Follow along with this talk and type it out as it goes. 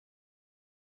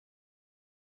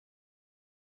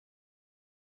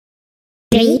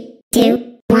3,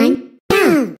 2, 1,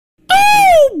 go!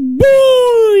 Oh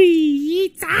boy!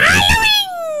 It's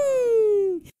Halloween!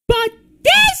 But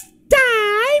this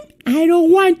time, I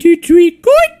don't want to trick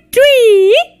or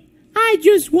treat. I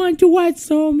just want to watch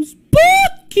some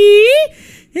spooky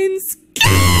and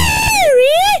scary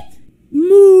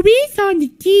movies on the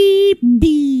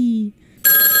TV.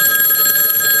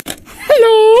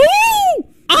 Hello?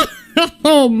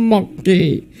 Oh,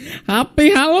 monkey. Happy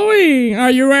Halloween.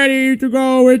 Are you ready to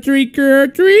go with trick or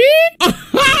treat?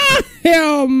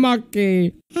 Hell,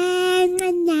 monkey. I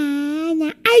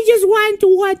just want to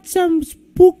watch some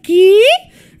spooky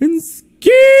and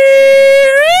scary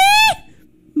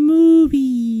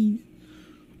movies.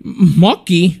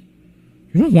 Monkey?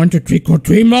 You don't want to trick or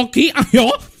treat, monkey? I don't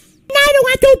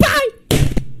want to buy.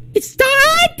 It's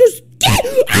time to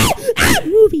scare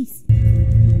movies.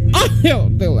 Oh, hell,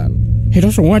 Dylan. He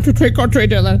doesn't want to trick or treat,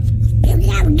 Dylan.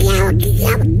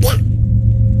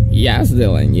 Yes,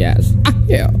 Dylan, yes.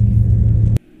 Yeah.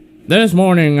 This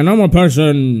morning, a normal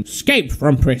person escaped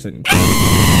from prison.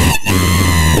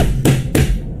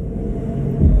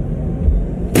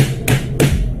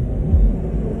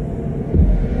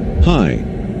 Hi.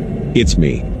 It's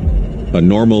me. A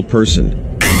normal person.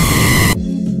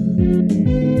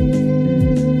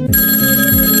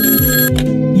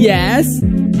 Yes?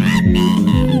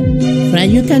 Fred,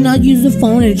 you cannot use the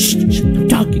phone and I'm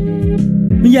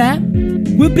talking. Yeah?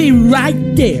 We'll be right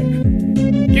there.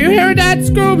 Do you hear that,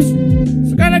 Scoops?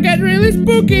 It's gonna get really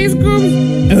spooky, Scoops.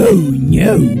 Oh,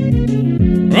 no.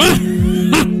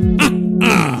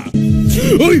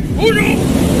 Oh, no!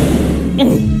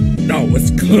 Oh, no,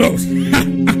 it's close.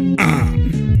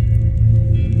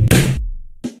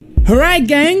 Alright,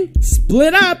 gang,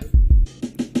 split up.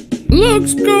 Look,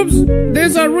 Scoops,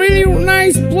 there's a really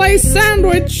nice place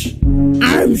sandwich.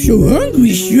 I'm so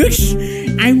hungry, Shucks.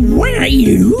 I wanna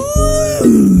eat.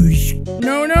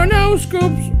 No,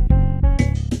 Scoops.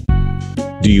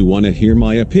 Do you want to hear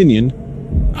my opinion?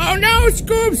 Oh no,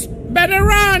 Scoops! Better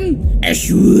run!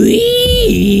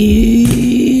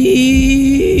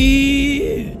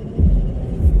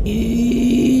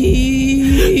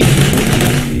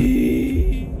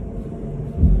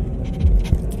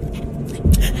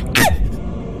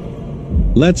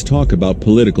 Let's talk about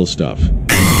political stuff.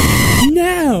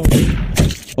 No!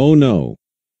 Oh no.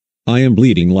 I am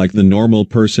bleeding like the normal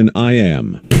person I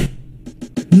am.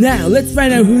 Now, let's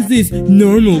find out who's this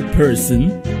normal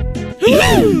person.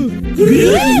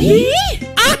 Really?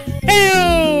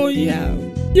 Hell yeah!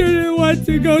 You didn't want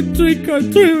to go trick or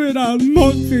treat without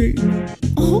monkey.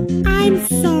 Oh, I'm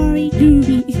sorry,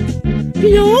 Ruby.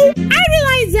 You know, I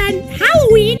realize that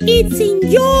Halloween is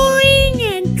enjoying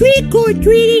and trick or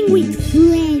treating with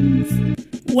friends.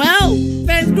 Well,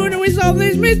 that's going to resolve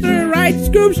this mystery, right,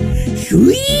 Scoops?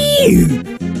 Sweet!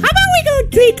 How about we go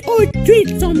trick or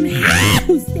treat some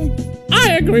houses?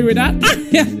 I agree with that.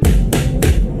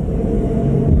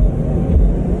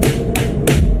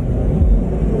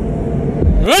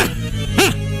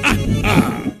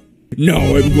 Now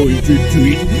I'm going to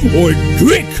treat or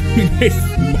trick this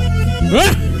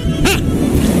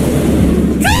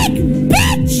trick,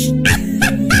 bitch!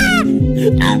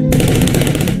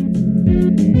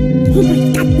 Oh my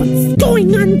god, what's going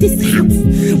on in this house?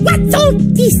 What's all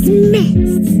this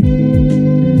mess?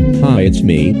 Hi, it's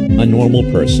me, a normal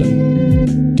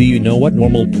person. Do you know what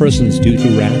normal persons do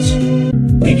to rats?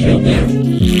 They kill them.